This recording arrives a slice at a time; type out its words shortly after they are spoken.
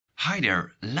Hi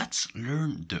there, let's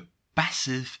learn the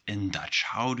passive in Dutch.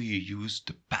 How do you use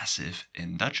the passive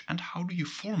in Dutch and how do you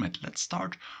form it? Let's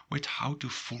start with how to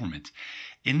form it.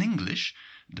 In English,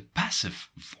 the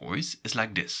passive voice is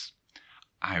like this.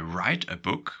 I write a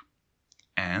book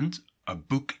and a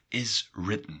book is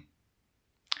written.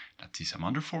 Let's see some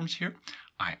other forms here.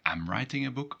 I am writing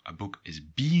a book is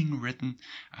being written.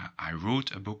 I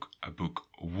wrote a book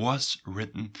was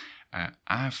written.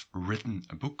 I've written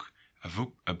a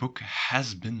book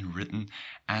has been written.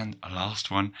 And a last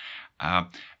one,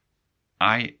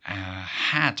 I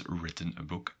had written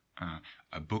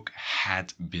a book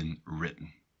had been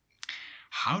written.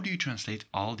 How do you translate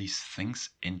all these things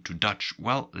into Dutch?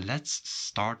 Well, let's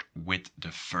start with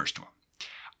the first one.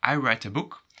 I write a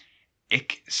book.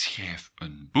 Ik schrijf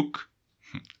een boek.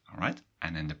 Alright?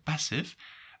 And in the passive,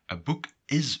 a book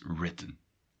is written.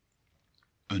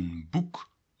 Een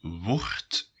boek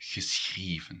wordt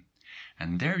geschreven.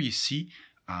 And there you see,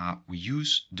 we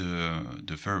use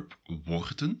the verb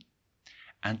worden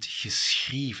and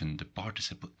geschreven, the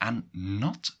participle, and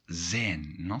not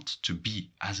zijn, not to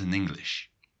be, as in English.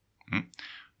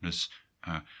 Dus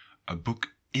a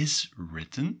book is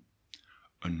written,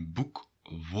 een boek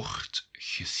wordt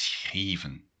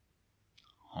geschreven.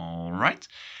 All right.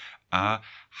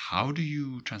 How do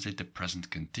you translate the present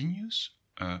continuous?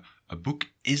 A book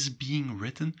is being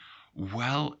written.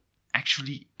 Well,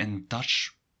 actually, in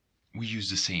Dutch, we use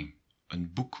the same.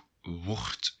 Een boek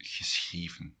wordt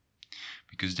geschreven.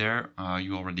 Because there,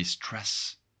 you already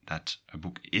stress that a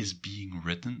book is being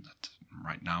written. That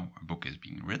right now, a book is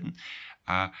being written.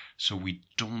 So we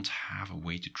don't have a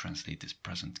way to translate this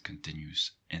present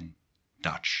continuous in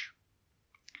Dutch.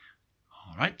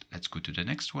 All right, let's go to the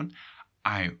next one.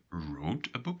 I wrote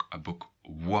a book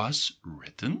was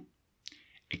written.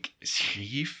 Ik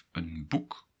schreef een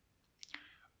boek.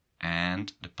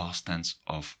 And the past tense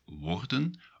of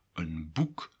worden, een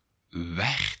boek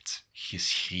werd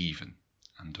geschreven.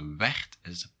 And the werd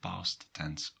is the past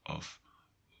tense of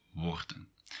worden.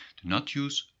 Do not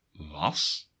use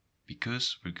was,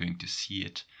 because we're going to see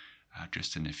it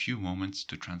just in a few moments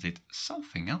to translate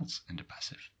something else in the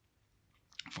passive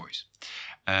voice.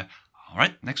 All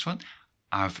right, next one.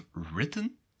 I've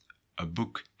written. A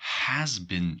book has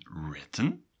been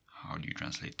written. How do you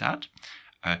translate that?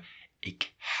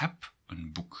 Ik heb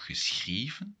een boek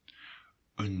geschreven.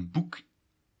 Een boek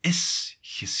is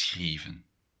geschreven.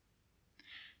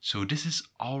 So this is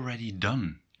already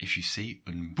done. If you say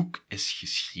een boek is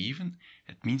geschreven,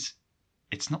 it means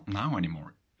it's not now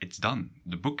anymore. It's done.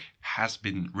 The book has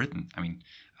been written. I mean,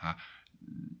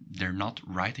 they're not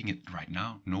writing it right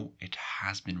now. No, it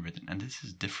has been written. And this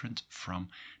is different from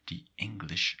the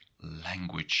English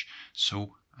language.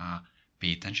 So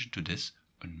pay attention to this.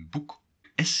 Een boek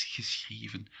is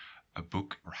geschreven. A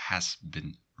book has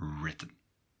been written.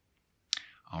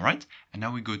 All right. And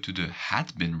now we go to the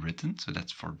had been written. So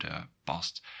that's for the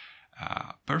past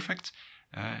perfect.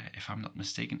 If I'm not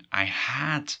mistaken, I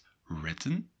had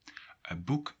written. A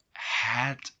book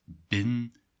had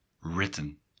been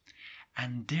written.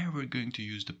 And there we're going to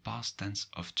use the past tense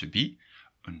of to be.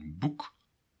 Een boek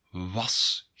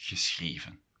was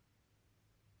geschreven.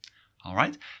 All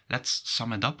right, let's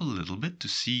sum it up a little bit to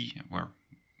see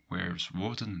where's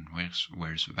worden and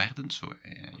where's werden. So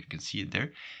you can see it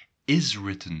there. Is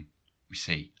written, we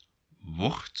say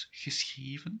wordt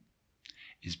geschreven.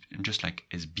 Is just like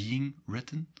is being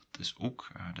written. Dat is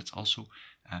ook, that's also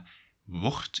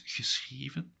wordt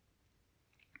geschreven.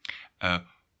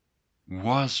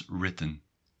 Was written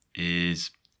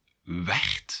is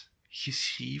werd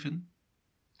geschreven.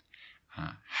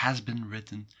 Has been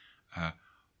written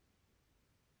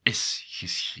is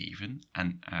geschreven.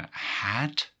 And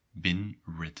had been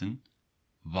written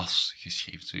was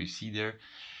geschreven. So you see there,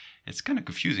 it's kind of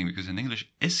confusing because in English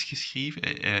is geschreven,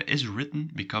 is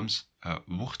written becomes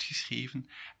wordt geschreven,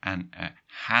 and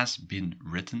has been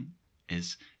written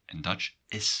is in Dutch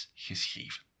is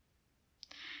geschreven.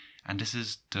 And this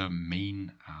is the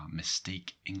main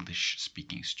mistake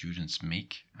English-speaking students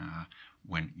make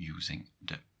when using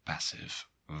the passive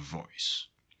voice.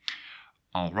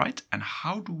 All right, and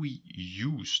how do we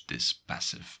use this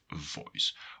passive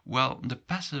voice? Well, the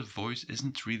passive voice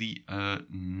isn't really a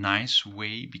nice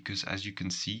way because, as you can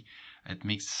see, it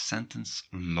makes the sentence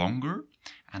longer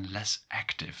and less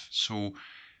active. So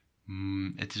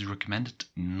it is recommended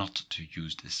not to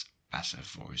use this passive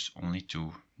voice, only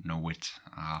to know it,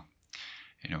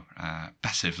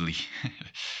 passively,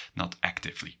 not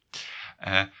actively.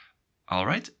 All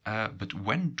right, but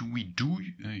when do we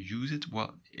use it?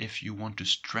 Well, if you want to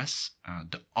stress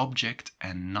the object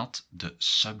and not the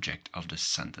subject of the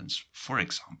sentence. For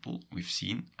example, we've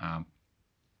seen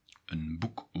een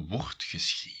boek wordt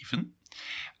geschreven.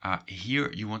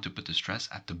 Here you want to put the stress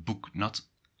at the book, not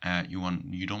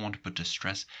you don't want to put the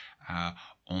stress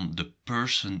on the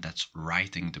person that's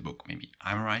writing the book. Maybe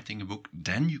I'm writing a book,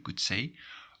 then you could say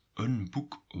een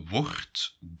boek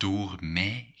wordt door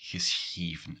mij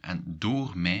geschreven. And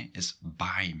door mij is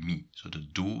by me. So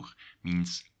the door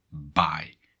means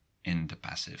by in the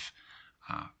passive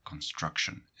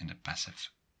construction, in a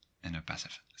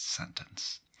passive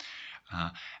sentence.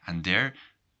 And there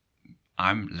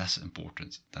I'm less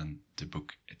important than the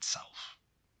book itself.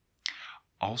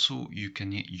 Also, you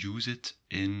can use it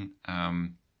in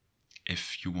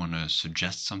if you want to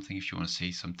suggest something, if you want to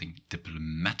say something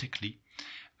diplomatically.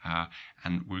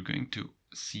 And we're going to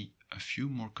see a few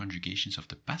more conjugations of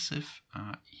the passive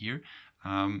here.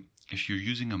 If you're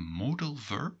using a modal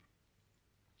verb,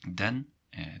 then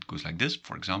it goes like this.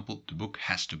 For example, the book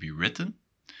has to be written.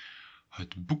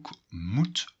 Het boek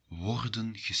moet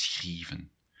worden geschreven.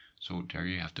 So there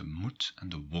you have the moet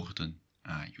and the worden.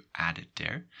 You add it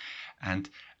there. And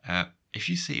if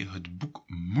you say het boek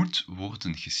moet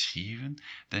worden geschreven,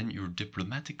 then you're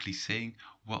diplomatically saying,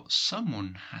 well,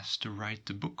 someone has to write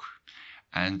the book.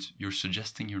 And you're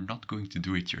suggesting you're not going to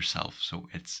do it yourself. So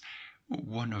it's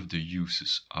one of the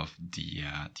uses of the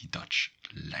Dutch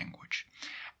language.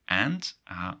 And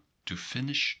to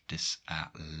finish this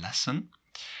lesson,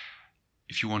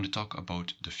 if you want to talk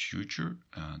about the future,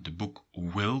 the book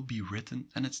will be written,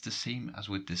 and it's the same as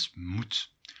with this moet.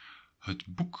 Het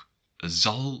boek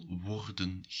zal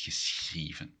worden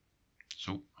geschreven.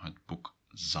 So, het boek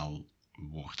zal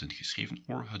worden geschreven,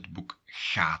 or het boek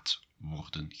gaat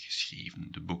worden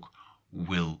geschreven. The book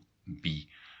will be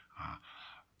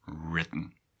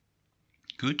written.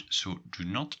 Good, so do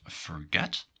not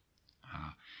forget,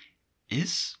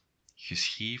 is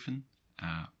geschreven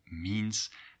means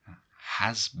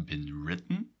has been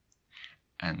written,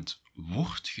 and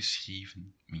wordt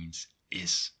geschreven means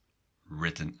is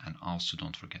written. And also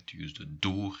don't forget to use the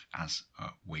door as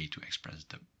a way to express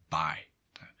the by,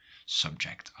 the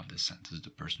subject of the sentence, the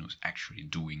person who's actually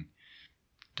doing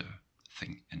the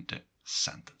thing in the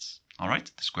sentence. All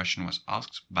right, this question was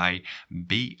asked by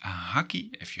B.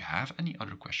 Haki. If you have any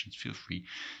other questions, feel free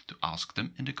to ask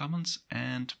them in the comments,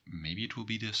 and maybe it will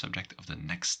be the subject of the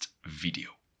next video.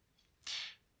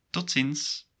 Tot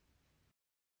ziens!